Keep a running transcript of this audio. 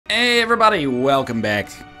Hey everybody, welcome back.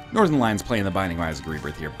 Northern Lions playing the Binding of Isaac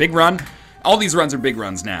Rebirth here. Big run. All these runs are big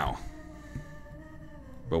runs now.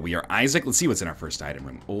 But we are Isaac. Let's see what's in our first item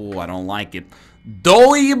room. Oh, I don't like it.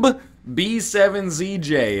 Doib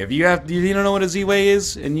B7ZJ. If you don't know what a Z-Way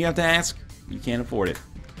is and you have to ask, you can't afford it.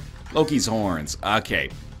 Loki's horns. Okay.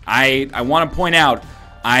 I want to point out,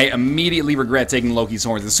 I immediately regret taking Loki's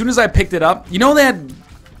horns. As soon as I picked it up, you know that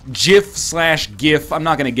GIF/GIF? I'm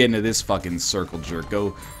not going to get into this fucking circle jerk.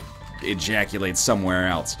 Go ejaculate somewhere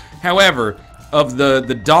else. However, of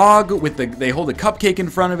the dog with they hold a cupcake in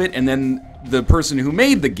front of it, and then the person who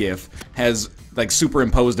made the GIF has like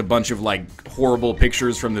superimposed a bunch of like horrible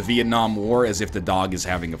pictures from the Vietnam War as if the dog is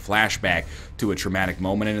having a flashback to a traumatic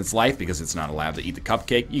moment in its life because it's not allowed to eat the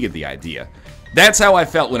cupcake. You get the idea. That's how I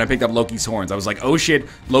felt when I picked up Loki's horns. I was like, oh shit,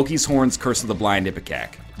 Loki's horns, Curse of the Blind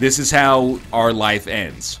Ipecac. This is how our life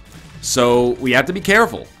ends. So we have to be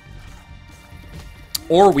careful.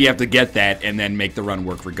 Or we have to get that and then make the run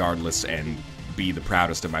work regardless and be the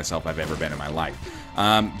proudest of myself I've ever been in my life.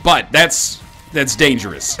 But that's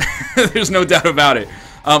dangerous. There's no doubt about it.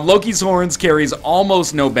 Loki's horns carries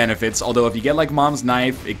almost no benefits, although if you get like Mom's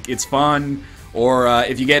Knife, it's fun. Or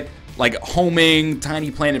if you get like Homing,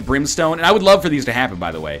 Tiny Planet Brimstone, and I would love for these to happen,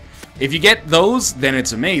 by the way. If you get those, then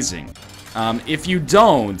it's amazing. If you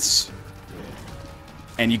don't,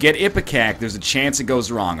 and you get Ipecac, there's a chance it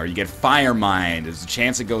goes wrong. Or you get Fire Mind, there's a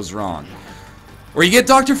chance it goes wrong. Or you get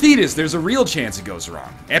Dr. Fetus, there's a real chance it goes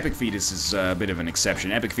wrong. Epic Fetus is a bit of an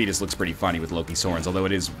exception. Epic Fetus looks pretty funny with Loki's horns, although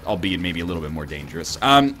it is, albeit maybe a little bit more dangerous.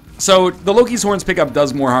 So the Loki's horns pickup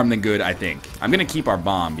does more harm than good, I think. I'm going to keep our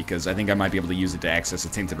bomb, because I think I might be able to use it to access a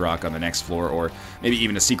Tinted Rock on the next floor, or maybe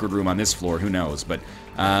even a secret room on this floor, who knows. But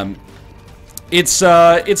it's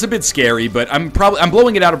a bit scary, but I'm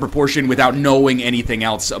blowing it out of proportion without knowing anything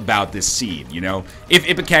else about this seed, you know? If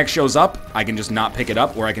Ipecac shows up, I can just not pick it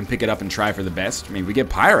up, or I can pick it up and try for the best. I mean, we get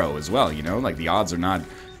Pyro as well, you know? Like, the odds are not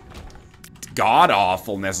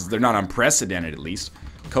god-awful necessarily. They're not unprecedented, at least.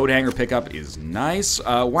 Code Hanger pickup is nice.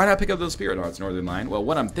 Why not pick up those Spirit Hearts, Northern Line? Well,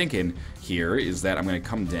 what I'm thinking here is that I'm going to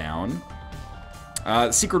come down.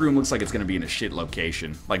 Secret room looks like it's going to be in a shit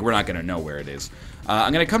location. Like, we're not going to know where it is.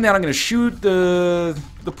 I'm going to come down, I'm going to shoot the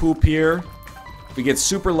poop here. If we get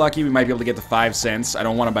super lucky, we might be able to get the 5 cents. I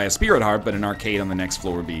don't want to buy a Spirit Heart, but an arcade on the next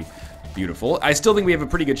floor would be beautiful. I still think we have a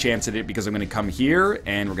pretty good chance at it because I'm going to come here,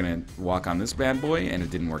 and we're going to walk on this bad boy, and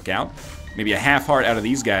it didn't work out. Maybe a half heart out of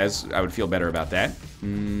these guys, I would feel better about that. Okay,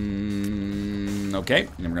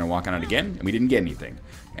 and then we're going to walk on it again, and we didn't get anything.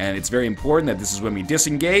 And it's very important that this is when we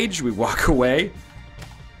disengage, we walk away.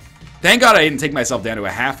 Thank God I didn't take myself down to a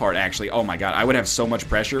half heart, actually. Oh my god, I would have so much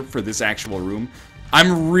pressure for this actual room.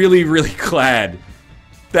 I'm really, really glad.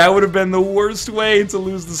 That would have been the worst way to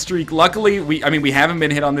lose the streak. Luckily, we haven't been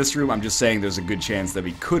hit on this room. I'm just saying there's a good chance that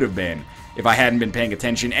we could have been if I hadn't been paying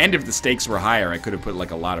attention. And if the stakes were higher, I could have put like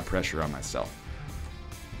a lot of pressure on myself.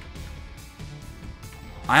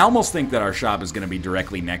 I almost think that our shop is going to be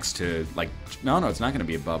directly next to, like, no, it's not going to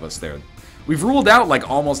be above us there. We've ruled out, like,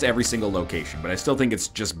 almost every single location, but I still think it's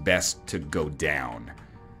just best to go down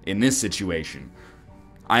in this situation.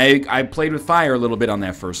 I played with fire a little bit on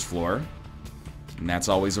that first floor, and that's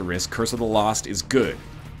always a risk. Curse of the Lost is good,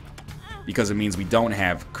 because it means we don't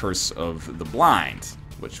have Curse of the Blind,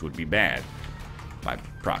 which would be bad by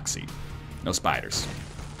proxy. No spiders.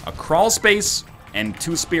 A crawl space and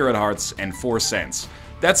 2 Spirit Hearts and 4 cents.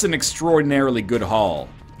 That's an extraordinarily good haul.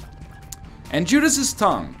 And Judas's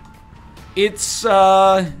Tongue. It's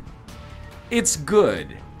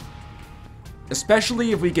good.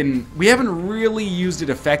 Especially if we can... We haven't really used it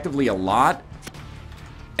effectively a lot.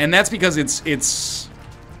 And that's because it's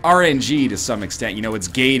RNG to some extent. You know, it's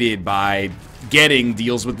gated by getting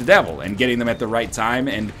deals with the devil and getting them at the right time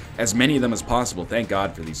and as many of them as possible. Thank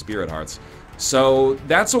God for these Spirit Hearts. So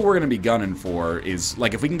that's what we're going to be gunning for is,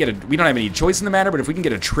 like, if we can get a... We don't have any choice in the matter, but if we can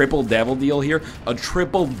get a triple devil deal here, a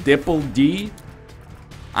triple dipple D...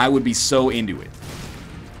 I would be so into it.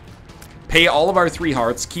 Pay all of our 3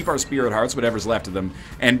 hearts, keep our Spirit Hearts, whatever's left of them,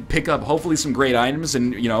 and pick up hopefully some great items,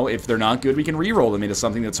 and, you know, if they're not good, we can re-roll them into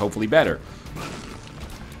something that's hopefully better.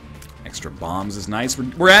 Extra bombs is nice.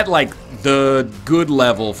 We're at, like, the good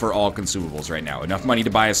level for all consumables right now. Enough money to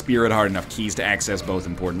buy a Spirit Heart, enough keys to access both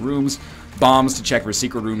important rooms, bombs to check for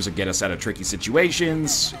secret rooms or get us out of tricky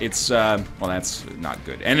situations. It's, well, that's not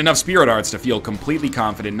good. And enough Spirit Hearts to feel completely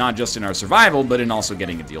confident, not just in our survival, but in also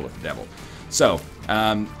getting a deal with the devil. So,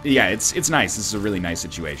 yeah, it's nice. This is a really nice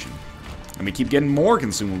situation. And we keep getting more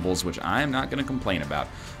consumables, which I'm not going to complain about.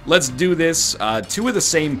 Let's do this. 2 of the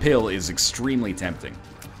same pill is extremely tempting.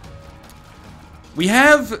 We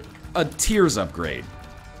have a Tears upgrade.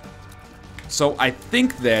 So I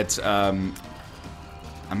think that I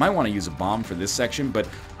might want to use a bomb for this section, but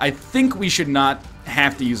I think we should not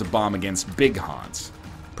have to use a bomb against big Haunts.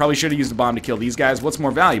 Probably should have used a bomb to kill these guys. What's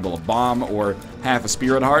more valuable, a bomb or half a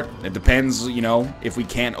Spirit Heart? It depends, you know, if we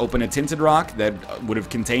can't open a Tinted Rock that would have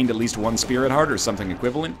contained at least one Spirit Heart or something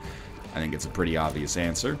equivalent. I think it's a pretty obvious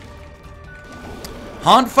answer.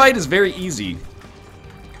 Haunt fight is very easy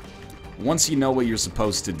once you know what you're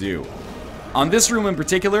supposed to do. On this room in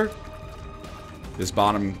particular, this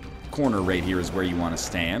bottom corner right here is where you want to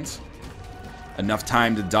stand. Enough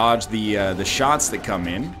time to dodge the shots that come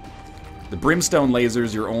in. The Brimstone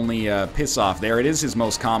laser's your only piss off there. It is his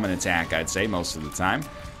most common attack, I'd say, most of the time.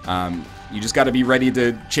 You just got to be ready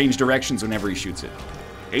to change directions whenever he shoots it.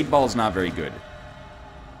 8-ball's not very good.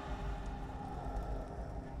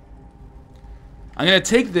 I'm going to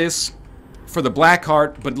take this for the Black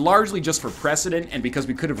Heart, but largely just for precedent and because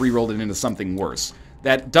we could have re-rolled it into something worse.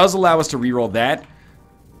 That does allow us to re-roll that.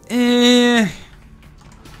 I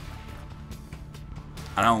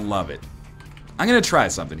don't love it. I'm gonna try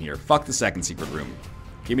something here. Fuck the second secret room.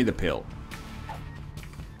 Give me the pill.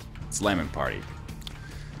 It's Lemon Party.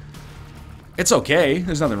 It's okay.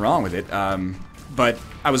 There's nothing wrong with it. But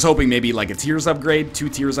I was hoping maybe like a tiers upgrade. 2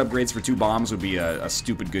 tiers upgrades for 2 bombs would be a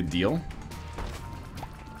stupid good deal.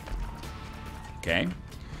 Okay.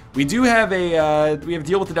 We do have a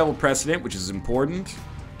Deal with the Devil precedent, which is important.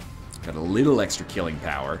 Got a little extra killing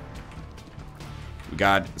power. We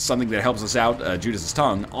got something that helps us out, Judas's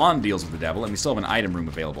Tongue, on Deals with the Devil, and we still have an item room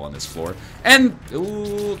available on this floor. And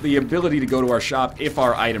the ability to go to our shop if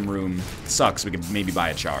our item room sucks. We could maybe buy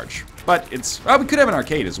a charge. But it's... Well, we could have an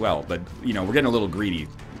arcade as well, but, you know, we're getting a little greedy.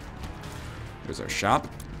 There's our shop.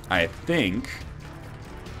 I think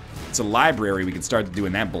it's a library. We can start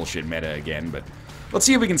doing that bullshit meta again, but let's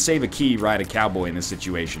see if we can save a key, ride a cowboy in this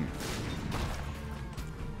situation.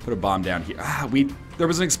 Put a bomb down here. There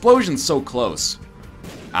was an explosion so close.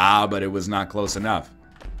 But it was not close enough.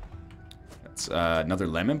 That's another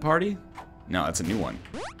Lemon Party? No, that's a new one.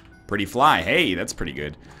 Pretty Fly. Hey, that's pretty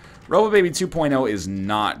good. Robo Baby 2.0 is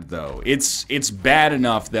not, though. It's bad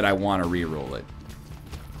enough that I want to re-roll it.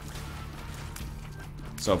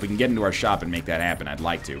 So if we can get into our shop and make that happen, I'd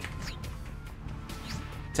like to.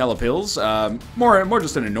 Telepills. More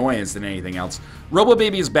just an annoyance than anything else. Robo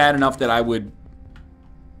Baby is bad enough that I would...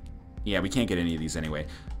 Yeah, we can't get any of these anyway.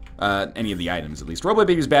 Any of the items, at least. Robo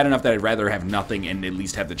Baby's bad enough that I'd rather have nothing and at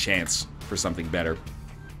least have the chance for something better.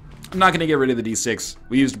 I'm not going to get rid of the D6.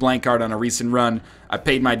 We used blank card on a recent run. I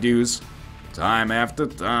paid my dues. Time after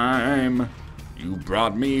time, you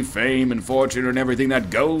brought me fame and fortune and everything that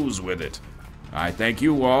goes with it. I thank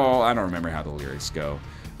you all. I don't remember how the lyrics go.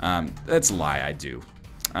 That's a lie, I do.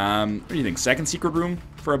 What do you think? Second secret room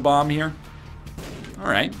for a bomb here?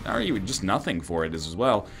 Alright, just nothing for it as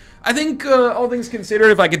well. I think, all things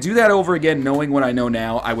considered, if I could do that over again, knowing what I know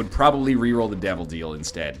now, I would probably re-roll the Devil Deal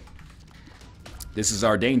instead. This is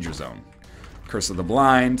our danger zone. Curse of the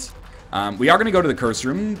Blind. We are going to go to the Curse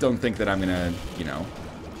Room. Don't think that I'm going to, you know,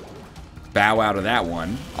 bow out of that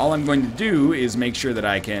one. All I'm going to do is make sure that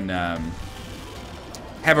I can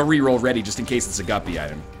have a re-roll ready just in case it's a guppy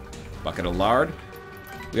item. Bucket of Lard.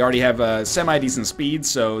 We already have a semi-decent speed,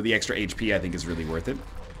 so the extra HP I think is really worth it.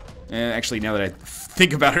 Actually, now that I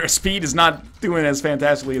think about it, our speed is not doing as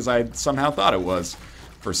fantastically as I somehow thought it was,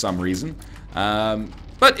 for some reason.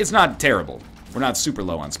 But it's not terrible. We're not super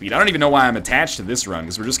low on speed. I don't even know why I'm attached to this run,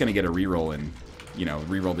 because we're just going to get a reroll and, you know,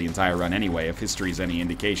 reroll the entire run anyway, if history is any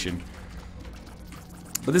indication.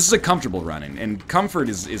 But this is a comfortable run, and comfort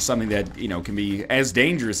is something that, you know, can be as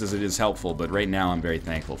dangerous as it is helpful, but right now I'm very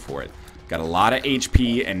thankful for it. Got a lot of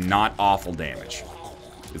HP and not awful damage.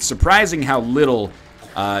 It's surprising how little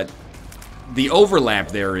the overlap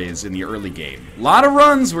there is in the early game. A lot of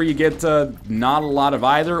runs where you get not a lot of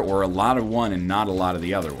either, or a lot of one and not a lot of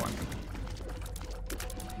the other one.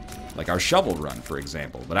 Like our shovel run, for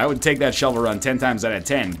example. But I would take that shovel run 10 times out of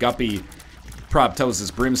 10. Guppy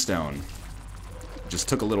Proptosis Brimstone. Just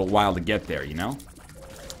took a little while to get there, you know?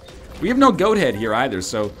 We have no goat head here either,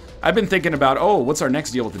 so I've been thinking about, oh, what's our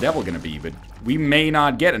next deal with the devil gonna be? But we may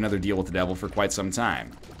not get another deal with the devil for quite some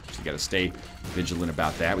time. So you gotta stay vigilant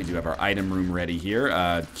about that. We do have our item room ready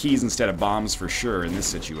here. Keys instead of bombs for sure in this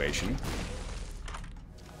situation.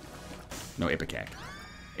 No Ipecac.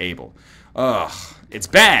 Able. Ugh, it's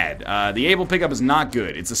bad. The Able pickup is not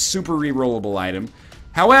good. It's a super re-rollable item.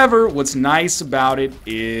 However, what's nice about it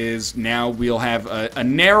is now we'll have a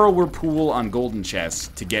narrower pool on golden chests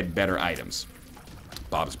to get better items.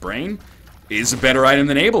 Bob's Brain is a better item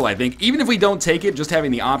than Able, I think. Even if we don't take it, just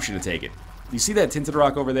having the option to take it. You see that Tinted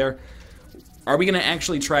Rock over there? Are we going to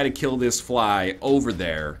actually try to kill this fly over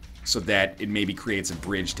there so that it maybe creates a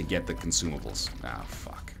bridge to get the consumables. Ah,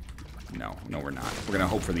 fuck. No, we're not. We're gonna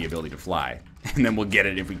hope for the ability to fly, and then we'll get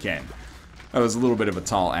it if we can. That was a little bit of a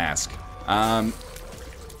tall ask.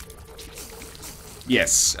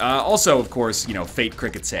 Yes. Also, of course, you know, Fate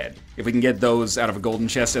Cricket's Head. If we can get those out of a golden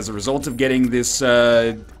chest as a result of getting this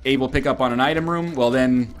able pickup on an item room, well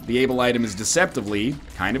then, the able item is deceptively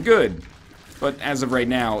kind of good. But as of right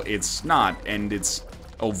now, it's not, and it's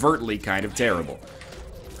overtly kind of terrible.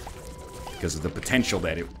 Because of the potential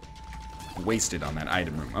that it wasted on that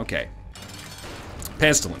item room. Okay.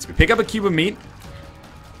 Pestilence. We pick up a cube of meat.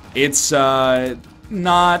 It's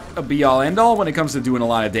not a be-all, end-all when it comes to doing a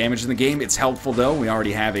lot of damage in the game. It's helpful, though. We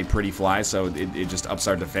already have a pretty fly, so it just ups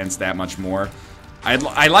our defense that much more.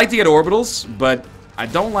 I like to get orbitals, but I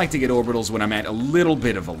don't like to get orbitals when I'm at a little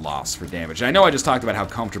bit of a loss for damage. I know I just talked about how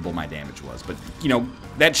comfortable my damage was, but, you know,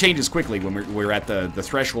 that changes quickly when we're at the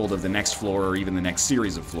threshold of the next floor or even the next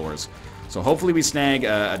series of floors. So hopefully we snag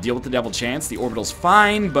a Deal with the Devil chance. The orbital's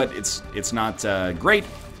fine, but it's not great.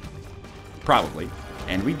 Probably.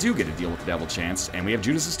 And we do get a Deal with the Devil chance, and we have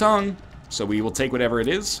Judas's Tongue, so we will take whatever it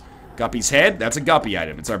is. Guppy's Head, that's a Guppy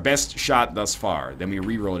item. It's our best shot thus far. Then we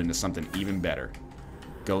reroll it into something even better.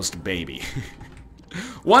 Ghost Baby.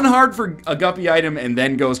 One heart for a Guppy item and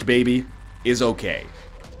then Ghost Baby is okay.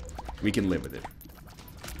 We can live with it.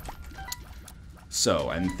 So,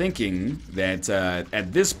 I'm thinking that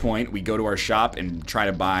at this point, we go to our shop and try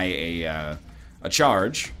to buy a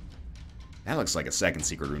charge. That looks like a second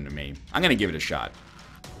secret room to me. I'm gonna give it a shot.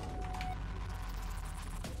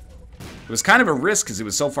 It was kind of a risk because it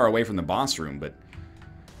was so far away from the boss room, but...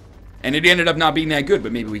 And it ended up not being that good,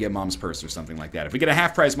 but maybe we get Mom's Purse or something like that. If we get a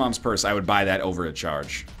half-price Mom's Purse, I would buy that over a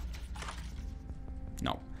charge.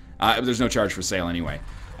 No. There's no charge for sale anyway.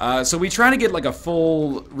 So we try to get like a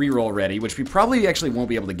full reroll ready, which we probably actually won't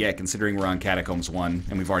be able to get considering we're on Catacombs 1,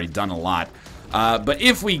 and we've already done a lot. But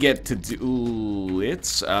if we get to do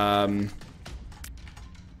it,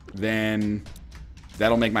 then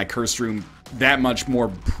that'll make my curse room that much more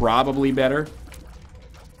probably better.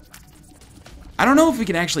 I don't know if we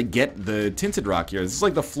can actually get the tinted rock here. This is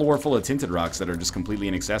like the floor full of tinted rocks that are just completely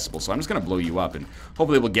inaccessible. So I'm just going to blow you up, and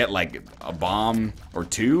hopefully we'll get like a bomb or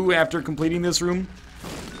two after completing this room.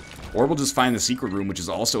 Or we'll just find the secret room, which is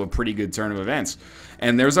also a pretty good turn of events.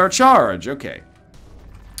 And there's our charge. Okay.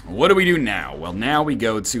 What do we do now? Well, now we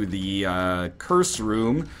go to the curse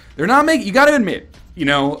room. They're not making... You gotta admit, you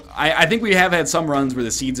know, I think we have had some runs where the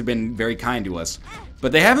seeds have been very kind to us.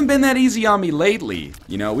 But they haven't been that easy on me lately.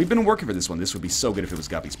 You know, we've been working for this one. This would be so good if it was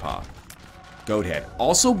Guppy's Paw. Goat Head.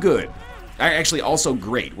 Also good. Actually, also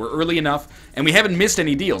great. We're early enough, and we haven't missed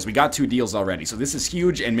any deals. We got 2 deals already. So this is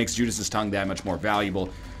huge and makes Judas's Tongue that much more valuable.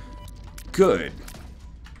 Good.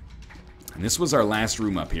 And this was our last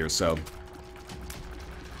room up here, so...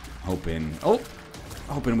 Hoping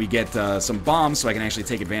we get some bombs so I can actually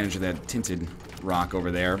take advantage of that tinted rock over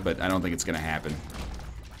there, but I don't think it's gonna happen.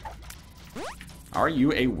 Are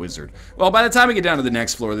you a wizard? Well, by the time we get down to the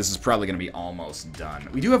next floor, this is probably gonna be almost done.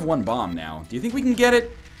 We do have 1 bomb now. Do you think we can get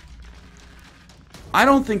it? I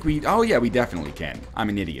don't think we... Oh, yeah, we definitely can. I'm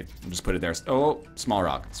an idiot. I'll just put it there. Oh, small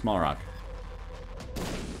rock. Small rock.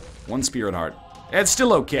 1 spirit heart. That's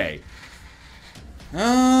still okay.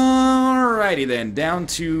 Alrighty then, down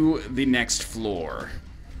to the next floor.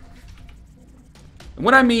 And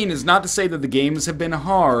what I mean is not to say that the games have been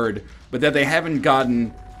hard, but that they haven't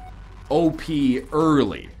gotten OP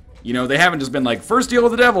early. You know, they haven't just been like, first deal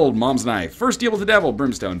with the devil, Mom's Knife. First deal with the devil,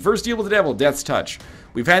 Brimstone. First deal with the devil, Death's Touch.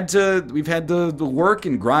 We've had the work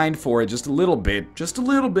and grind for it just a little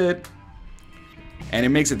bit. And it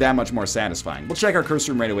makes it that much more satisfying. We'll check our curse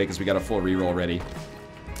room right away because we got a full reroll ready.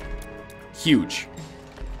 Huge.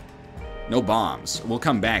 No bombs. We'll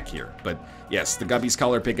come back here. But yes, the Guppy's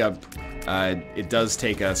Color pickup, it does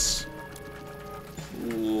take us...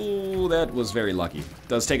 Ooh, that was very lucky. It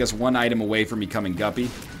does take us 1 item away from becoming Guppy.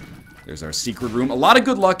 There's our secret room. A lot of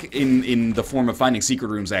good luck in the form of finding secret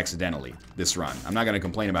rooms accidentally this run. I'm not going to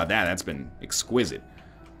complain about that. That's been exquisite.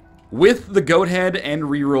 With the goat head and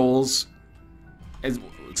rerolls...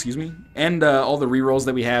 Excuse me? And all the rerolls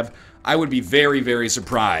that we have, I would be very, very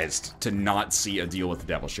surprised to not see a Deal with the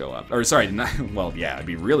Devil show up. Or, sorry, well, yeah, I'd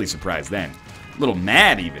be really surprised then. A little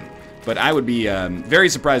mad, even. But I would be very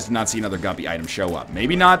surprised to not see another Guppy item show up.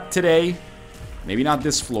 Maybe not today. Maybe not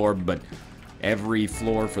this floor, but every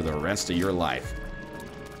floor for the rest of your life.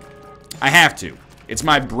 I have to. It's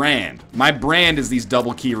my brand. My brand is these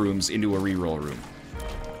double key rooms into a reroll room.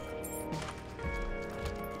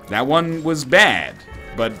 That one was bad,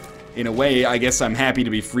 but in a way, I guess I'm happy to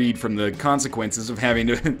be freed from the consequences of having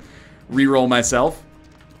to reroll myself.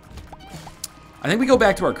 I think we go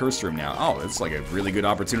back to our cursed room now. Oh, it's like a really good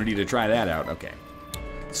opportunity to try that out. Okay.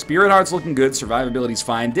 Spirit Heart's looking good. Survivability's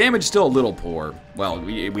fine. Damage still a little poor. Well,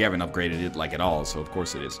 we haven't upgraded it like at all, so of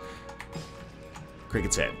course it is.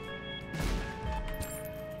 Cricket's Head.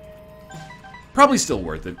 Probably still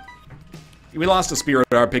worth it. We lost a Spirit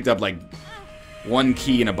Heart, picked up like 1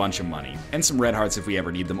 key and a bunch of money. And some red hearts if we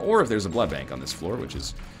ever need them, or if there's a blood bank on this floor, which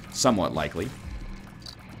is somewhat likely.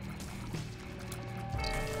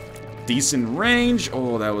 Decent range.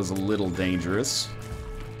 Oh, that was a little dangerous.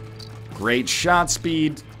 Great shot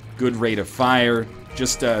speed. Good rate of fire.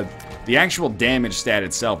 Just the actual damage stat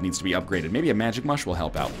itself needs to be upgraded. Maybe a magic mush will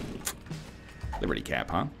help out. Liberty Cap,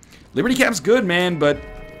 huh? Liberty Cap's good, man, but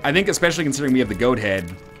I think especially considering we have the goat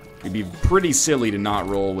head, it'd be pretty silly to not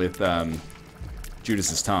roll with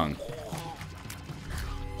Judas's Tongue.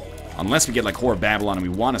 Unless we get like Whore of Babylon and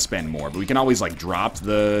we want to spend more, but we can always like drop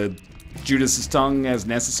the Judas's Tongue as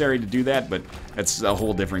necessary to do that, but that's a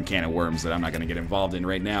whole different can of worms that I'm not going to get involved in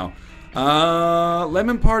right now.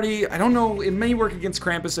 Lemon Party, I don't know, it may work against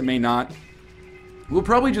Krampus, it may not. We'll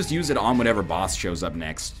probably just use it on whatever boss shows up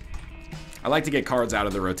next. I like to get cards out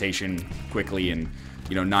of the rotation quickly and,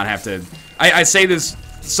 you know, not have to... I say this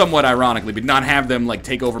somewhat ironically, but not have them, like,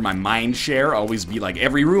 take over my mind share. Always be like,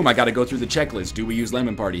 every room I gotta go through the checklist. Do we use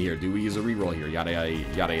Lemon Party here? Do we use a reroll here? Yada, yada,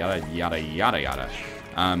 yada, yada, yada, yada, yada.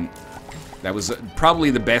 That was probably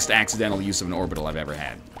the best accidental use of an orbital I've ever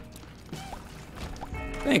had.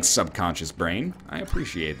 Thanks, subconscious brain. I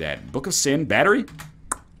appreciate that. Book of Sin, battery.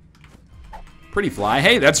 Pretty Fly.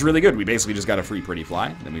 Hey, that's really good. We basically just got a free Pretty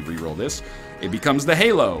Fly. Then we re-roll this. It becomes the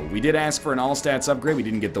Halo. We did ask for an all-stats upgrade. We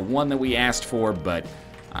didn't get the one that we asked for, but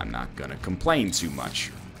I'm not gonna complain too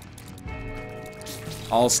much.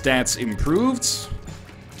 All stats improved.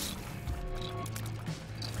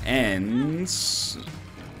 And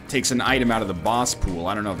takes an item out of the boss pool.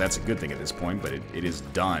 I don't know if that's a good thing at this point, but it is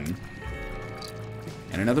done.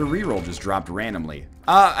 And another reroll just dropped randomly.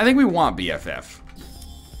 I think we want BFF.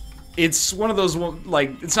 It's one of those,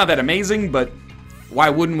 like, it's not that amazing, but why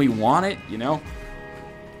wouldn't we want it, you know?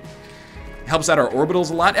 Helps out our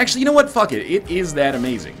orbitals a lot. Actually, you know what? Fuck it. It is that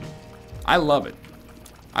amazing. I love it.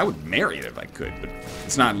 I would marry it if I could, but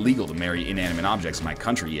it's not legal to marry inanimate objects in my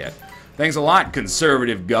country yet. Thanks a lot,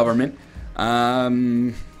 conservative government.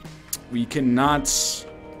 We cannot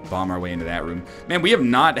bomb our way into that room. Man, we have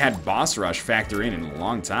not had boss rush factor in a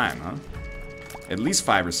long time, huh? At least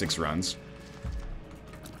 5 or 6 runs.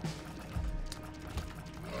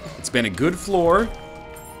 It's been a good floor.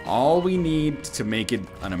 All we need to make it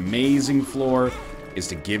an amazing floor is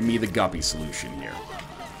to give me the Guppy solution here.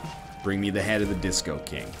 Bring me the head of the Disco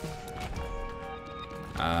King.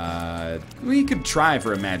 We could try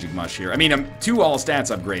for a Magic Mush here. I mean, 2 all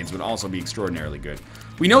stats upgrades would also be extraordinarily good.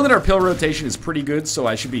 We know that our pill rotation is pretty good, so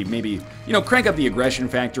I should be maybe, you know, crank up the aggression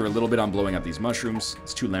factor a little bit on blowing up these mushrooms.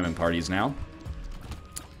 It's 2 lemon parties now.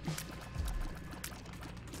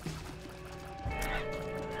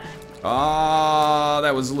 Oh,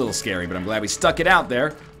 that was a little scary, but I'm glad we stuck it out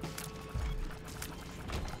there.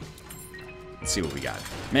 Let's see what we got.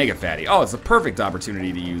 Mega Fatty. Oh, it's the perfect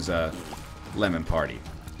opportunity to use Lemon Party.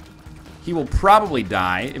 He will probably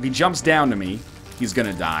die. If he jumps down to me, he's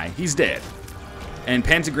gonna die. He's dead. And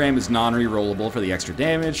Pentagram is non-rerollable for the extra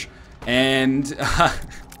damage. And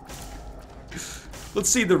let's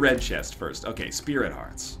see the red chest first. Okay, Spirit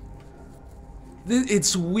Hearts.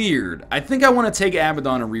 It's weird. I think I want to take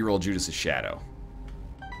Abaddon and reroll Judas's Shadow.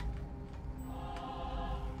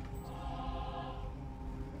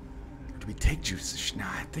 Or do we take Judas's Shadow?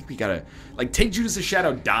 Nah, I think we gotta, like, take Judas's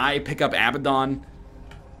Shadow, die, pick up Abaddon.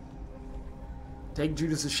 Take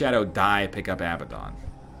Judas's Shadow, die, pick up Abaddon.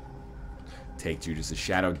 Take Judas's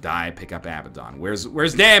Shadow, die, pick up Abaddon.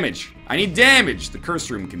 Where's damage? I need damage. The curse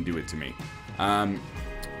room can do it to me.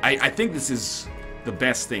 I think this is the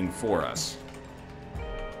best thing for us.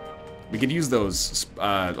 We could use those,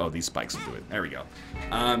 oh, these spikes will do it. There we go.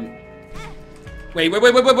 Wait.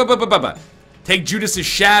 Take Judas's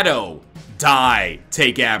Shadow, die,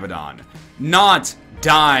 take Abaddon. Not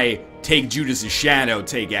die, take Judas's Shadow,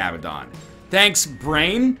 take Abaddon. Thanks,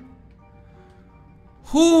 brain.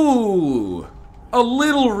 Whoo! A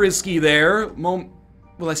little risky there. Will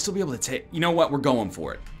I still be able to take... You know what? We're going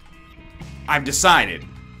for it. I've decided.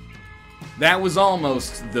 That was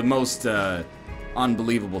almost the most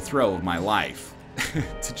unbelievable throw of my life.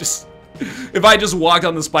 To just... If I just walked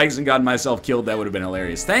on the spikes and gotten myself killed, that would have been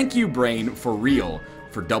hilarious. Thank you, brain, for real,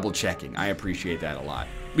 for double checking. I appreciate that a lot.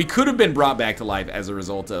 We could have been brought back to life as a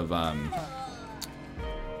result of,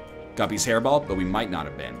 God Guppy's hairball, but we might not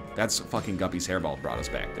have been. That's fucking Guppy's hairball brought us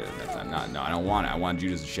back there that time. No, I don't want it. I want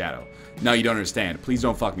Judas' shadow. No, you don't understand. Please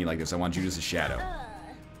don't fuck me like this. I want Judas' shadow.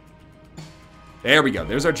 There we go.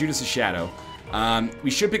 There's our Judas' shadow. We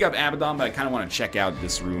should pick up Abaddon, but I kind of want to check out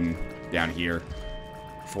this room down here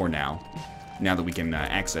for now. Now that we can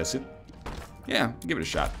access it. Yeah, give it a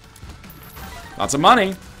shot. Lots of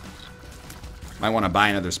money. Might want to buy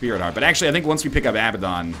another Spirit Heart. But actually, I think once we pick up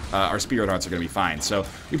Abaddon, our Spirit Hearts are going to be fine. So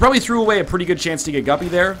we probably threw away a pretty good chance to get Guppy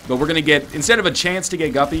there. But we're going to get, instead of a chance to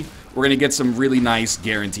get Guppy, we're going to get some really nice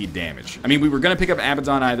guaranteed damage. I mean, we were going to pick up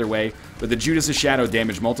Abaddon either way. But the Judas' Shadow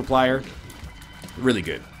damage multiplier, really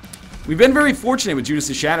good. We've been very fortunate with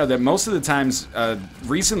Judas' Shadow that most of the times,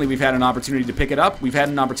 recently we've had an opportunity to pick it up. We've had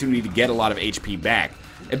an opportunity to get a lot of HP back.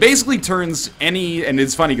 It basically turns any, and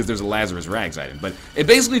it's funny because there's a Lazarus Rags item, but it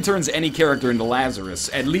basically turns any character into Lazarus,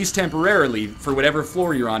 at least temporarily, for whatever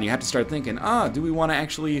floor you're on. You have to start thinking, do we want to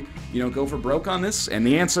actually, you know, go for broke on this? And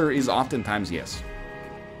the answer is oftentimes yes.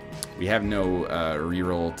 We have no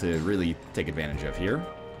reroll to really take advantage of here.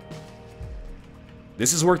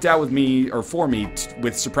 This has worked out with me, or for me,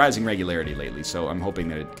 with surprising regularity lately, so I'm hoping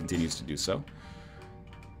that it continues to do so.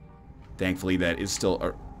 Thankfully, that is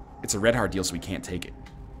still, it's a red heart deal, so we can't take it.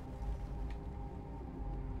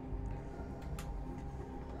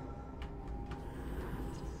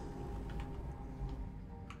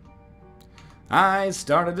 I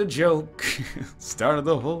started a joke, started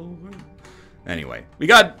the whole... Anyway, we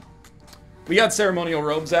got ceremonial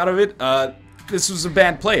robes out of it. This was a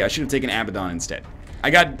bad play. I should have taken Abaddon instead. I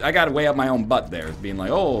got way up my own butt there, being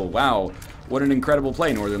like, oh, wow, what an incredible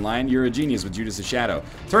play, Northern Lion. You're a genius with Judas' Shadow.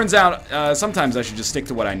 Turns out, sometimes I should just stick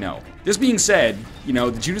to what I know. This being said, you know,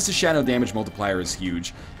 the Judas' Shadow damage multiplier is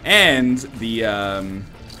huge, and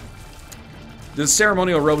the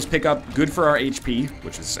ceremonial robes pick up good for our HP,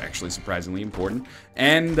 which is actually surprisingly important,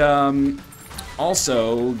 and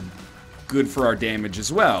also good for our damage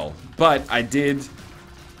as well. But I did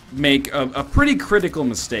make a pretty critical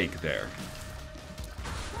mistake there.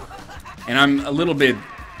 And I'm a little bit,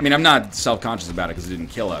 I mean, I'm not self-conscious about it because it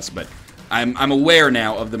didn't kill us, but I'm aware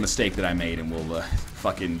now of the mistake that I made, and we'll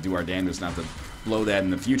fucking do our damnedest not to blow that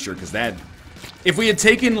in the future, because that, if we had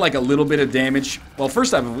taken like a little bit of damage, well,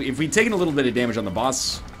 first off, if we'd taken a little bit of damage on the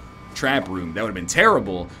boss trap room, that would have been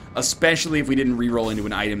terrible, especially if we didn't re-roll into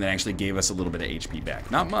an item that actually gave us a little bit of HP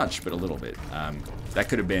back. Not much, but a little bit. That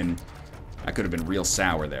could have been real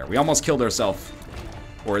sour there. We almost killed ourselves,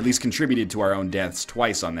 or at least contributed to our own deaths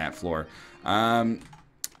twice on that floor.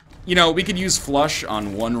 You know, we could use flush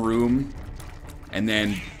on one room and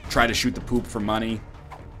then try to shoot the poop for money.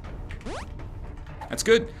 That's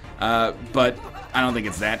good. But I don't think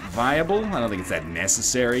it's that viable. I don't think it's that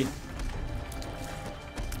necessary.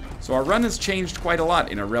 So our run has changed quite a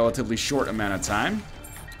lot in a relatively short amount of time.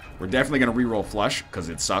 We're definitely going to reroll flush because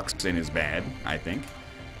it sucks and is bad, I think.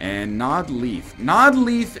 And Nod Leaf. Nod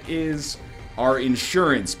Leaf is our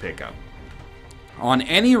insurance pickup. On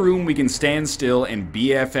any room we can stand still, and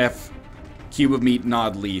BFF Cube of Meat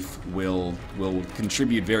Nod Leaf will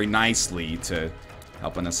contribute very nicely to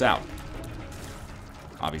helping us out.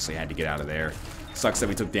 Obviously had to get out of there. Sucks that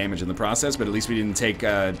we took damage in the process, but at least we didn't take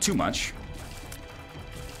too much.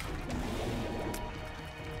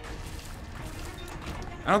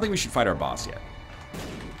 I don't think we should fight our boss yet.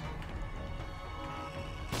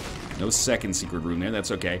 No second secret room there,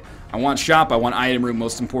 that's okay. I want shop, I want item room,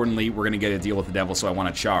 most importantly, we're gonna get a deal with the devil, so I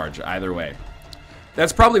want to charge, either way.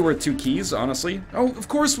 That's probably worth 2 keys, honestly. Oh, of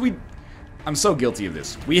course I'm so guilty of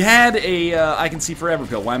this. We had a, I can see forever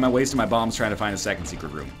pill. Why am I wasting my bombs trying to find a second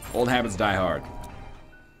secret room? Old habits die hard.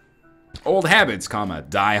 Old habits, comma,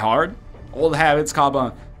 die hard? Old habits,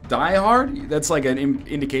 comma, die hard? That's like an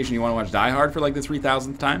indication you want to watch Die Hard for like the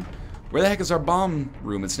 3,000th time? Where the heck is our bomb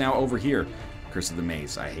room? It's now over here. Curse of the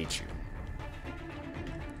Maze, I hate you.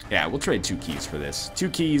 Yeah, we'll trade 2 keys for this. 2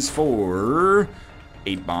 keys for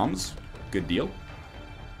 8 bombs. Good deal.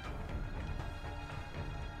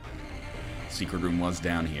 Secret room was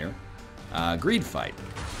down here. Greed fight.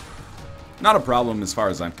 Not a problem as far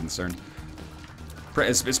as I'm concerned.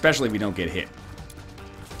 Especially if we don't get hit.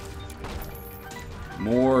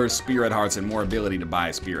 More spirit hearts and more ability to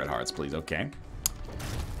buy spirit hearts, please. Okay.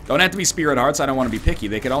 Don't have to be spirit hearts. I don't want to be picky.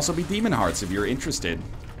 They could also be demon hearts if you're interested.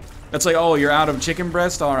 That's like, oh, you're out of chicken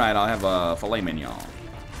breast? Alright, I'll have a filet mignon.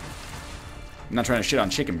 I'm not trying to shit on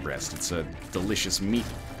chicken breast. It's a delicious meat.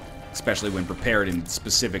 Especially when prepared in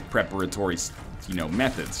specific preparatory, you know,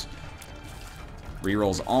 methods.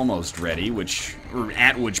 Reroll's almost ready,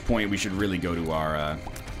 at which point we should really go to our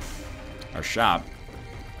shop.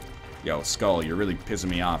 Yo, Skull, you're really pissing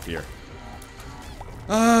me off here.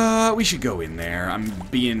 We should go in there. I'm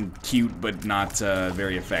being cute, but not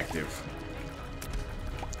very effective.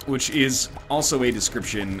 Which is also a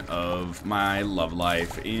description of my love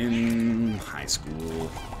life in high school.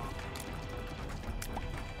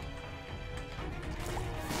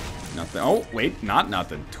 Nothing. Oh, wait, not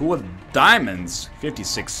nothing. 2 of diamonds,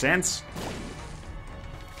 56 cents.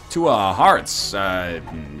 2 of hearts.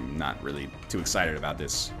 Not really too excited about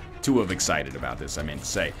this. 2 of excited about this, I meant to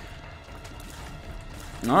say.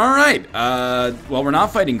 Alright, well, we're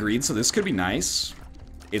not fighting greed, so this could be nice.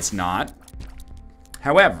 It's not.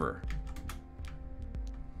 However,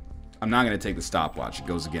 I'm not going to take the stopwatch. It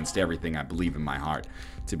goes against everything I believe in my heart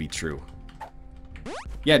to be true.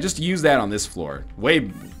 Yeah, just use that on this floor.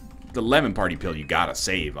 The lemon party pill you gotta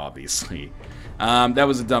save, obviously. That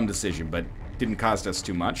was a dumb decision, but didn't cost us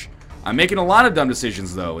too much. I'm making a lot of dumb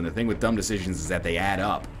decisions, though, and the thing with dumb decisions is that they add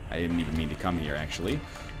up. I didn't even mean to come here, actually.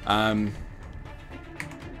 We're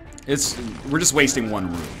just wasting 1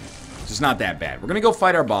 room. It's just not that bad. We're gonna go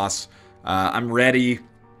fight our boss. I'm ready.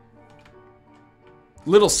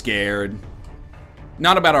 Little scared.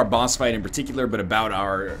 Not about our boss fight in particular, but about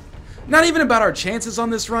our... Not even about our chances on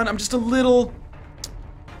this run. I'm just a little...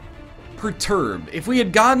 perturbed. If we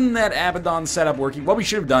had gotten that Abaddon setup working, what we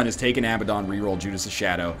should have done is taken Abaddon, reroll Judas'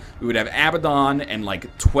 Shadow. We would have Abaddon and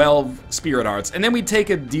like 12 Spirit Hearts, and then we'd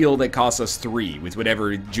take a deal that costs us 3 with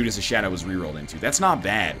whatever Judas' Shadow was rerolled into. That's not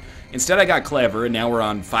bad. Instead, I got clever, and now we're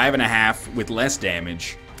on 5.5 with less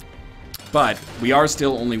damage. But we are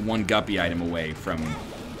still only 1 Guppy item away from,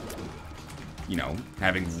 you know,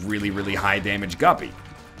 having really, really high damage Guppy.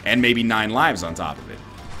 And maybe 9 lives on top of it.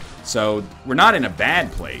 So, we're not in a bad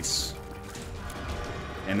place.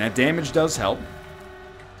 And that damage does help.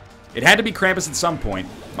 It had to be Krampus at some point.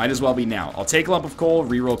 Might as well be now. I'll take Lump of Coal,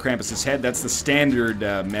 reroll Krampus' head. That's the standard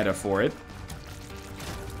meta for it.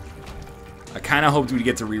 I kind of hoped we'd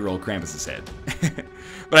get to reroll Krampus' head.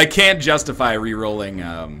 But I can't justify rerolling,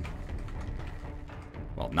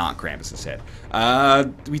 well, not Krampus' head.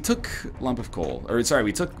 We took Lump of Coal. Or,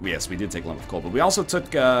 sorry, yes, we did take Lump of Coal. But we also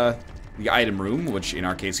took the item room, which in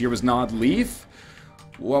our case here was Gnawed Leaf.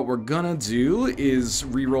 What we're gonna do is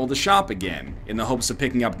re-roll the shop again, in the hopes of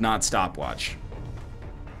picking up not stopwatch.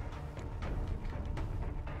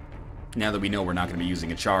 Now that we know we're not gonna be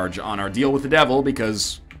using a charge on our deal with the devil,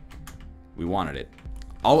 because we wanted it.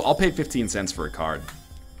 I'll pay 15 cents for a card.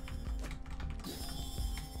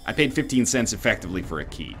 I paid 15 cents effectively for a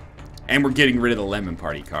key. And we're getting rid of the Lemon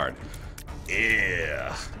Party card.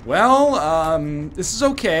 Yeah. Well, this is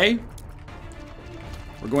okay.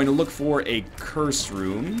 We're going to look for a curse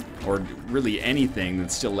room, or really anything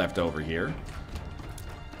that's still left over here.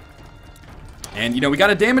 And, you know, we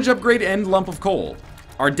got a damage upgrade and Lump of Coal.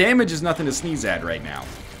 Our damage is nothing to sneeze at right now.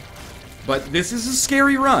 But this is a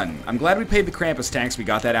scary run. I'm glad we paid the Krampus tax, we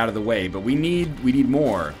got that out of the way, but we need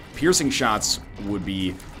more. Piercing shots would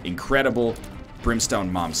be incredible.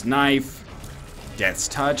 Brimstone Mom's Knife. Death's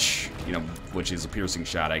Touch, you know, which is a piercing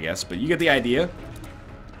shot, I guess, but you get the idea.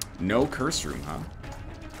 No curse room, huh?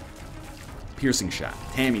 Piercing shot.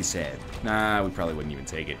 Tammy's head. Nah, we probably wouldn't even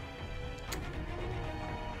take it.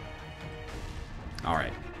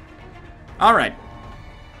 Alright. Alright.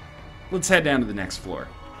 Let's head down to the next floor.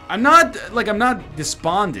 I'm not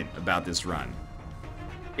despondent about this run.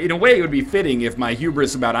 In a way, it would be fitting if my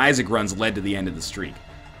hubris about Isaac runs led to the end of the streak.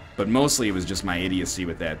 But mostly it was just my idiocy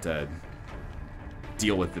with that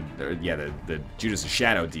deal with the Judas'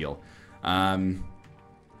 Shadow deal.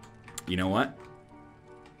 You know what?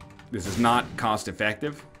 This is not cost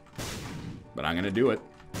effective, but I'm gonna do it.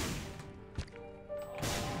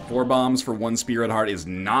 4 bombs for 1 Spirit Heart is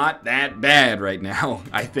not that bad right now,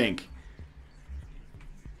 I think.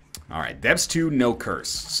 Alright, Depths 2, no curse.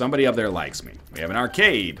 Somebody up there likes me. We have an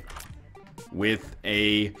arcade with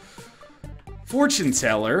a fortune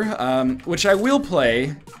teller, which I will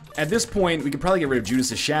play. At this point, we could probably get rid of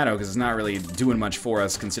Judas' Shadow because it's not really doing much for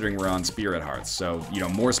us considering we're on Spirit Hearts. So, you know,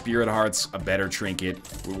 more Spirit Hearts, a better trinket.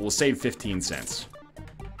 We'll save 15 cents.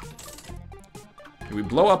 We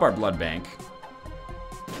blow up our blood bank,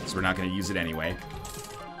 so we're not going to use it anyway.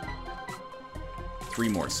 3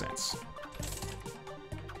 more cents.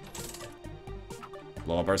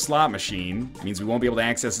 Blow up our slot machine. Means we won't be able to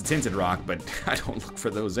access the Tinted Rock, but I don't look for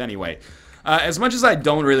those anyway. As much as I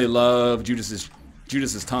don't really love Judas's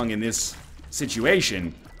tongue in this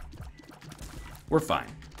situation, we're fine.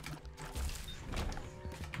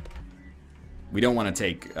 We don't want to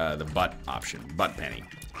take the butt option, butt penny.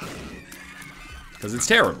 Because it's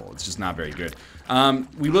terrible. It's just not very good.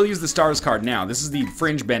 We will use the stars card now. This is the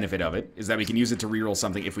fringe benefit of it, is that we can use it to reroll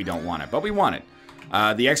something if we don't want it. But we want it.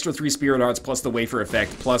 The extra 3 Spirit Hearts plus the wafer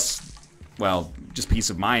effect plus well, just peace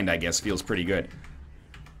of mind, I guess, feels pretty good.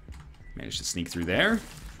 Managed to sneak through there.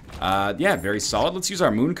 Yeah, very solid. Let's use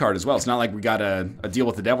our moon card as well. It's not like we got a deal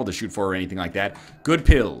with the devil to shoot for or anything like that. Good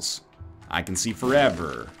pills. I can see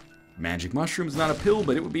forever. Magic mushroom's not a pill,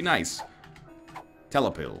 but it would be nice.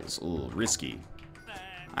 Telepills. Ooh, risky.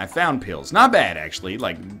 I found pills. Not bad, actually.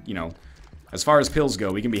 Like, you know, as far as pills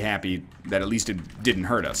go, we can be happy that at least it didn't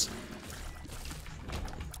hurt us.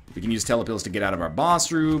 We can use telepills to get out of our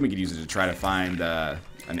boss room. We can use it to try to find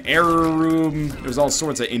an error room. There's all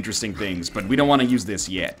sorts of interesting things, but we don't want to use this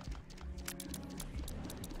yet.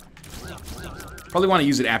 Probably want to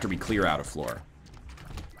use it after we clear out a floor.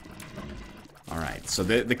 Alright, so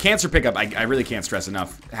the cancer pickup, I really can't stress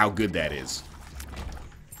enough how good that is.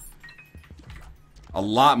 A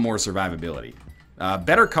lot more survivability.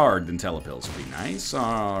 Better card than telepills would be nice.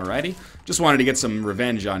 Alrighty. Just wanted to get some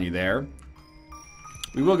revenge on you there.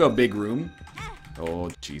 We will go big room. Oh,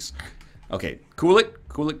 jeez. Okay, cool it,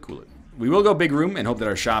 cool it, cool it. We will go big room and hope that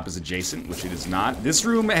our shop is adjacent, which it is not. This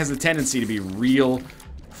room has a tendency to be real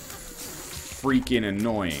freaking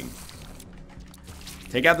annoying.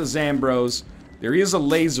 Take out the Zambros. There is a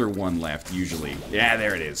laser one left, usually. Yeah,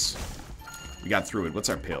 there it is. We got through it. What's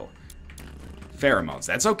our pill? Pheromones.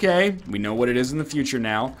 That's okay. We know what it is in the future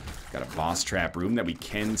now. Got a boss trap room that we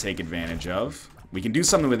can take advantage of. We can do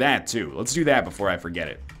something with that, too. Let's do that before I forget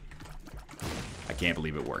it. I can't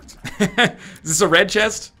believe it worked. Is this a red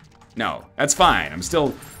chest? No, that's fine. I'm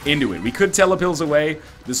still into it. We could telepills away.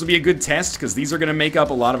 This will be a good test, because these are going to make up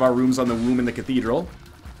a lot of our rooms on the womb in the cathedral.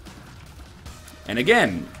 And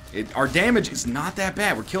again, our damage is not that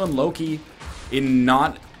bad. We're killing Loki in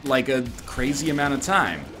not, like, a crazy amount of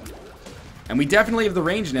time. And we definitely have the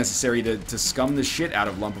range necessary to scum the shit out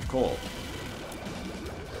of Lump of Coal.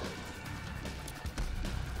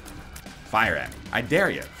 Fire at me. I dare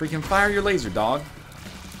you. Freaking fire your laser, dog.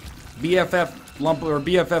 BFF lump or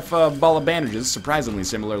BFF ball of bandages, surprisingly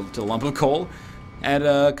similar to Lump of Coal. Had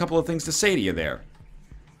a couple of things to say to you there.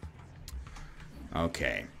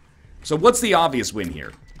 Okay. So what's the obvious win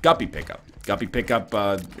here? Guppy pickup. Guppy pickup,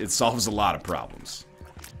 it solves a lot of problems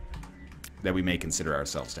that we may consider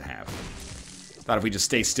ourselves to have. Thought if we just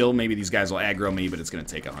stay still, maybe these guys will aggro me, but it's going to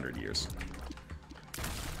take 100 years.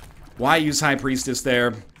 Why use High Priestess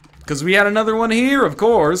there? Because we had another one here, of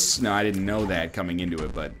course. No, I didn't know that coming into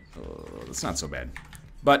it, but it's not so bad.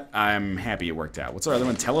 But I'm happy it worked out. What's our other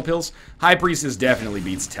one? Telepills? High Priestess definitely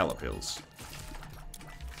beats Telepills.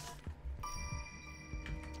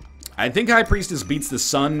 I think High Priestess beats the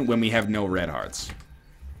Sun when we have no red hearts.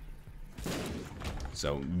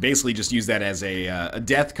 So basically just use that as a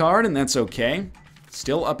death card, and that's okay.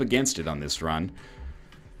 Still up against it on this run.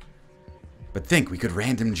 But think we could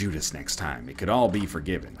random Judas next time. It could all be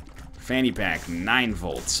forgiven. Fanny pack, 9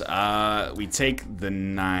 volts. We take the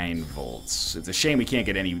 9 volts. It's a shame we can't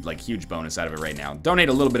get any like huge bonus out of it right now. Donate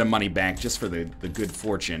a little bit of money back just for the good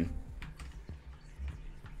fortune.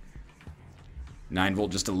 9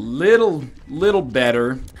 volt, just a little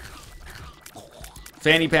better.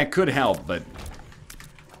 Fanny pack could help, but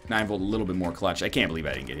 9 volt a little bit more clutch. I can't believe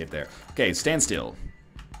I didn't get hit there. Okay, stand still.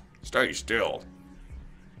 Stay still.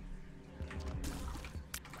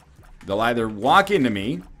 They'll either walk into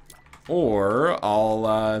me, or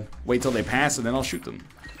I'll wait till they pass and then I'll shoot them.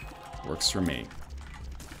 Works for me.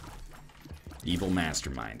 Evil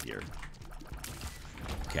mastermind here.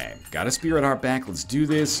 Okay, got a Spirit Heart back. Let's do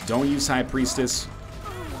this. Don't use High Priestess.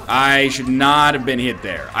 I should not have been hit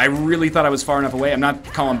there. I really thought I was far enough away. I'm not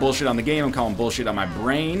calling bullshit on the game. I'm calling bullshit on my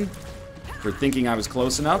brain for thinking I was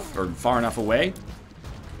close enough or far enough away.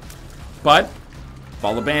 But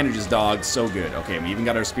ball of bandages, dog. So good. Okay, we even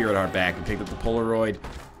got our Spirit Heart back. We picked up the Polaroid.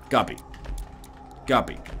 Guppy.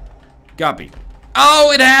 Guppy. Guppy.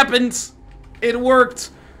 Oh, it happened! It worked!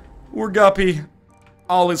 We're Guppy.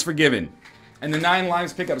 All is forgiven. And the 9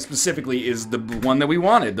 lives pickup specifically is the one that we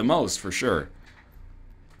wanted the most, for sure.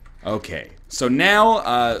 Okay, so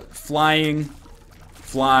now, flying,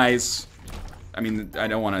 flies, I mean, I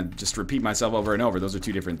don't want to just repeat myself over and over. Those are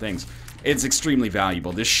two different things. It's extremely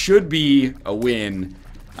valuable. This should be a win.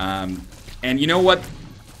 And you know what?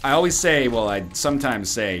 I always say, well, I sometimes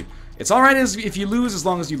say, it's alright if you lose as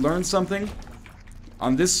long as you learn something.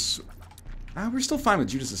 On this, we're still fine with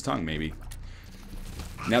Judas's tongue, maybe.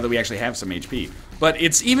 Now that we actually have some HP. But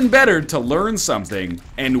it's even better to learn something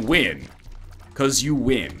and win. Because you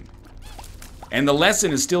win. And the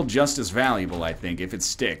lesson is still just as valuable, I think, if it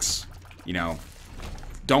sticks. You know,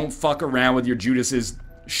 don't fuck around with your Judas's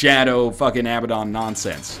shadow fucking Abaddon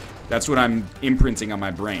nonsense. That's what I'm imprinting on my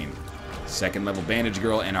brain. 2nd level Bandage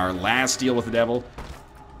Girl and our last deal with the devil.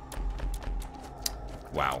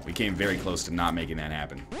 Wow, we came very close to not making that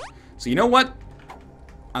happen. So you know what?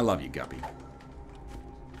 I love you, Guppy.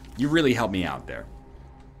 You really helped me out there.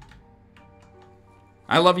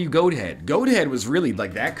 I love you, Goathead. Goathead was really,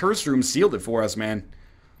 like, that curse room sealed it for us, man.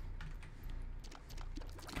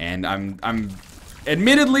 And I'm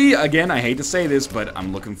admittedly, again, I hate to say this, but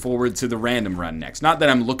I'm looking forward to the random run next. Not that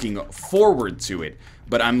I'm looking forward to it,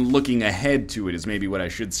 but I'm looking ahead to it is maybe what I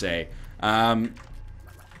should say. I'm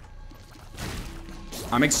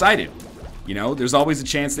excited. You know, there's always a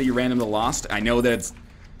chance that you random the Lost. I know that it's...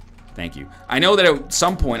 Thank you. I know that at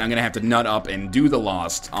some point I'm going to have to nut up and do the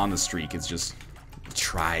Lost on the streak. It's just...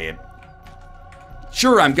 Try it.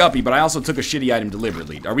 Sure, I'm Guppy, but I also took a shitty item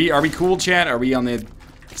deliberately. Are we cool, chat? Are we on the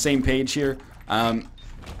same page here? I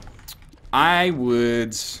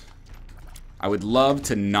would love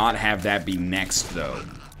to not have that be next, though.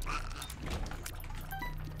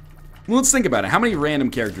 Well, let's think about it. How many random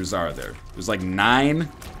characters are there? There's like 9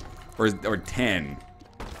 or 10.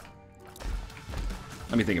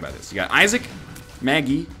 Let me think about this. You got Isaac,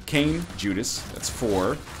 Maggie, Cain, Judas. That's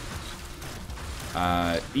 4.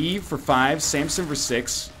 Eve for 5. Samson for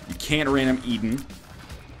 6. You can't random Eden.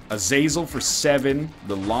 Azazel for 7.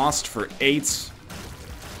 The Lost for 8.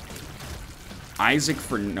 Isaac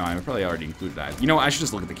for... No, I probably already included that. You know, I should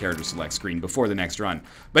just look at the character select screen before the next run.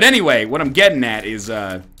 But anyway, what I'm getting at is,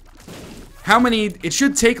 how many... It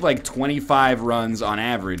should take like 25 runs on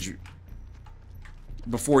average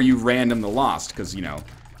before you random the Lost. Because, you know,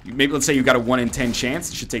 maybe let's say you've got a 1 in 10 chance.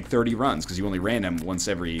 It should take 30 runs because you only random once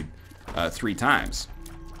every 3 times.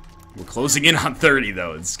 We're closing in on 30,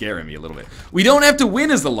 though. It's scaring me a little bit. We don't have to win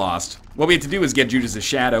as the Lost. What we have to do is get Judas'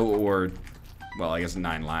 Shadow or... Well, I guess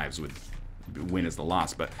 9 lives would win as the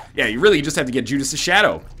Lost. But, yeah, you really just have to get Judas'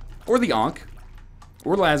 Shadow. Or the Ankh.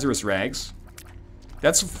 Or Lazarus Rags.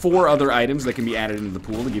 That's 4 other items that can be added into the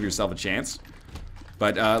pool to give yourself a chance.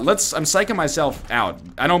 But, I'm psyching myself out.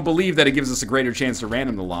 I don't believe that it gives us a greater chance to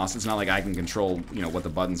random the Lost. It's not like I can control, you know, what the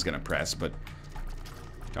button's gonna press, but...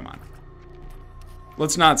 Come on.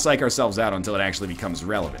 Let's not psych ourselves out until it actually becomes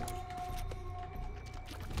relevant.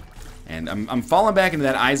 And I'm falling back into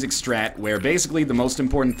that Isaac strat where basically the most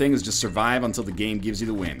important thing is just survive until the game gives you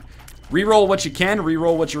the win. Reroll what you can,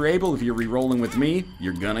 reroll what you're able. If you're rerolling with me,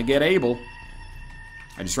 you're gonna get able.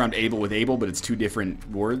 I just rhymed able with able, but it's 2 different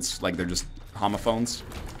words. Like they're just homophones.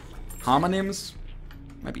 Homonyms?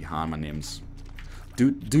 Might be homonyms.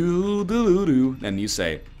 Do-do-do-do-do. Then you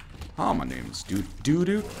say, homonyms.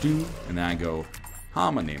 Do-do-do-do. And then I go...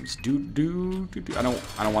 Homonyms. Do-do-do-do. I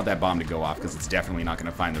don't want that bomb to go off because it's definitely not going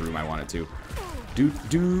to find the room I want it to.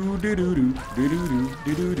 Do-do-do-do-do.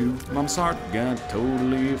 Do-do-do-do-do-do. Mom's heart got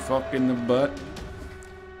totally fucked in the butt.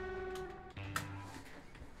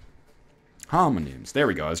 Homonyms. There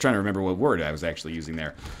we go. I was trying to remember what word I was actually using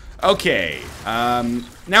there. Okay.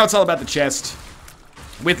 Now it's all about the chest.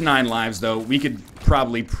 With 9 lives, though, we could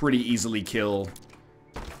probably pretty easily kill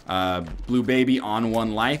Blue Baby on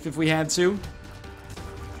 1 life if we had to.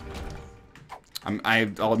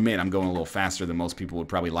 I'll admit I'm going a little faster than most people would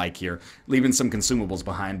probably like here, leaving some consumables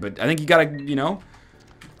behind, but I think you gotta, you know,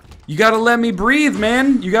 you gotta let me breathe,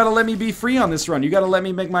 man. You gotta let me be free on this run. You gotta let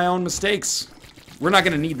me make my own mistakes. We're not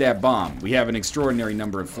gonna need that bomb. We have an extraordinary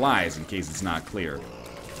number of flies in case it's not clear.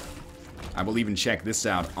 I will even check this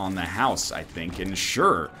out on the house, I think, and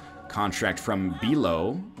sure, contract from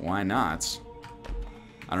Below, why not?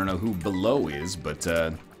 I don't know who Below is, but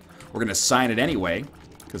we're gonna sign it anyway.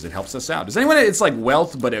 Because it helps us out. Does anyone... It's like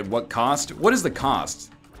wealth, but at what cost? What is the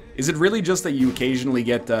cost? Is it really just that you occasionally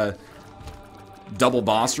get double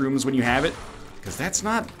boss rooms when you have it? Because that's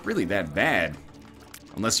not really that bad.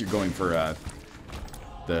 Unless you're going for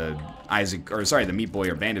the Isaac... Or sorry, the Meat Boy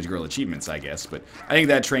or Bandage Girl achievements, I guess. But I think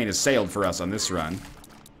that train has sailed for us on this run.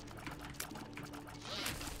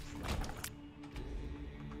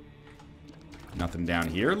 Nothing down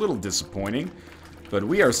here. A little disappointing. But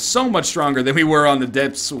we are so much stronger than we were on the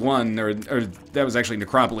Depths 1, or that was actually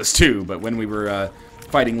Necropolis 2, but when we were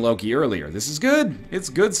fighting Loki earlier. This is good. It's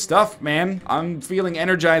good stuff, man. I'm feeling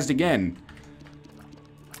energized again.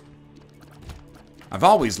 I've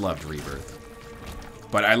always loved Rebirth,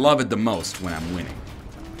 but I love it the most when I'm winning.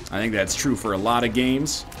 I think that's true for a lot of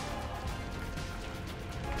games.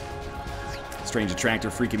 Strange Attractor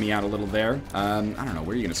freaking me out a little there. I don't know,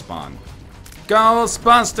 where are you gonna spawn?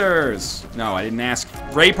 Ghostbusters! No, I didn't ask.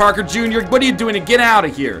 Ray Parker Jr., what are you doing to get out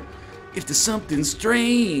of here? If there's something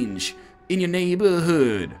strange in your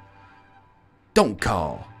neighborhood, don't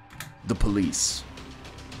call the police.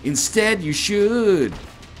 Instead, you should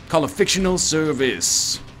call a fictional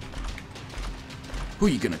service. Who are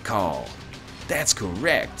you gonna call? That's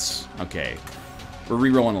correct. Okay, we're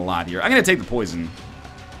re-rolling a lot here. I'm gonna take the poison,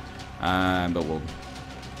 but we'll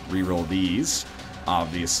Reroll these,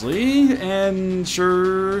 obviously, and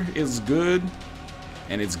sure is good.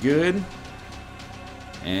 And it's good.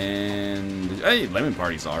 And hey, Lemon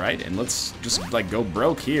Party's alright. And let's just like go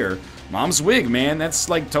broke here. Mom's wig, man, that's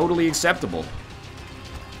like totally acceptable.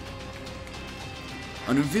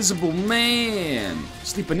 An invisible man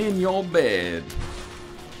sleeping in your bed.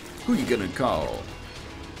 Who you gonna call?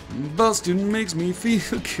 Bustin' makes me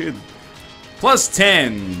feel good. Plus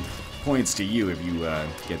 10 points to you if you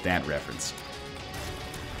get that reference.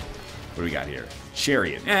 What do we got here?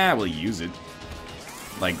 Chariot. We'll use it.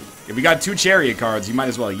 Like, if we got 2 chariot cards, you might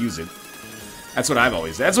as well use it. That's what I've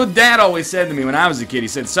always said. That's what Dad always said to me when I was a kid. He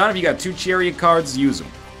said, son, if you got 2 chariot cards, use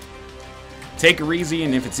them. Take her easy,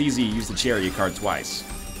 and if it's easy, use the chariot card twice.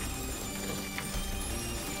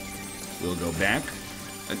 We'll go back.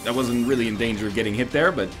 I wasn't really in danger of getting hit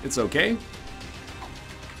there, but it's okay.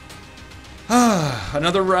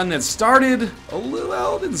 Another run that started a little,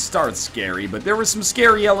 well, it didn't start scary, but there were some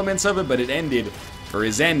scary elements of it, but it ended, or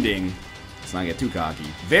is ending, let's not get too cocky,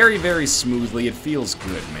 very, very smoothly. It feels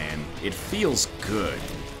good, man. It feels good.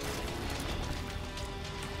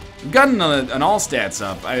 I've gotten an all stats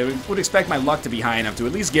up. I would expect my luck to be high enough to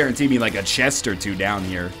at least guarantee me like a chest or 2 down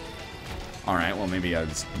here. Alright, well maybe I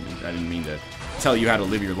didn't mean to tell you how to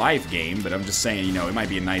live your life game, but I'm just saying, you know, it might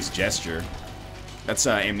be a nice gesture. That's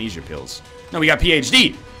amnesia pills. No, we got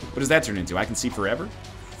PhD. What does that turn into? I can see forever?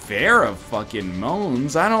 Farrah fucking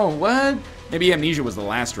moans. I don't, what? Maybe amnesia was the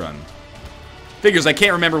last run. Figures, I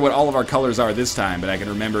can't remember what all of our colors are this time, but I can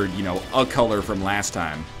remember, you know, a color from last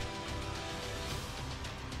time.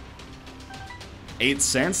 8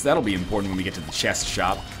 cents? That'll be important when we get to the chest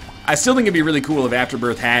shop. I still think it'd be really cool if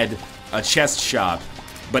Afterbirth had a chest shop,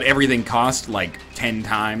 but everything cost like 10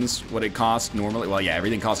 times what it cost normally. Well, yeah,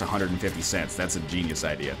 everything cost 150 cents. That's a genius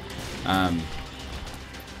idea.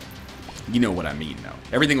 You know what I mean, though.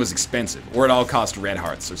 Everything was expensive, or it all cost red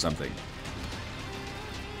hearts or something.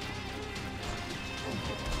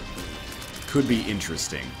 Could be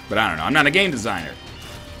interesting, but I don't know. I'm not a game designer.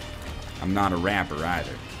 I'm not a rapper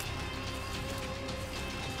either.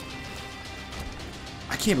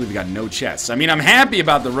 I can't believe we got no chests. I mean, I'm happy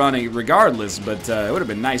about the running regardless, but it would have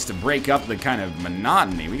been nice to break up the kind of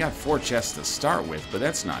monotony. We got 4 chests to start with, but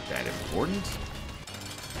that's not that important.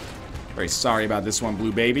 Very sorry about this one,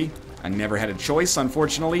 Blue Baby. I never had a choice,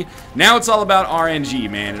 unfortunately. Now it's all about RNG,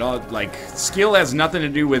 man. It all, like, skill has nothing to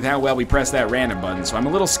do with how well we press that random button, so I'm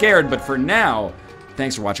a little scared, but for now,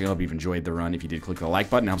 thanks for watching. I hope you've enjoyed the run. If you did, click the like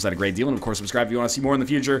button. It helps out a great deal. And, of course, subscribe if you want to see more in the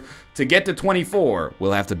future. To get to 24,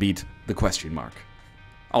 we'll have to beat the question mark.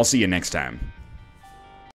 I'll see you next time.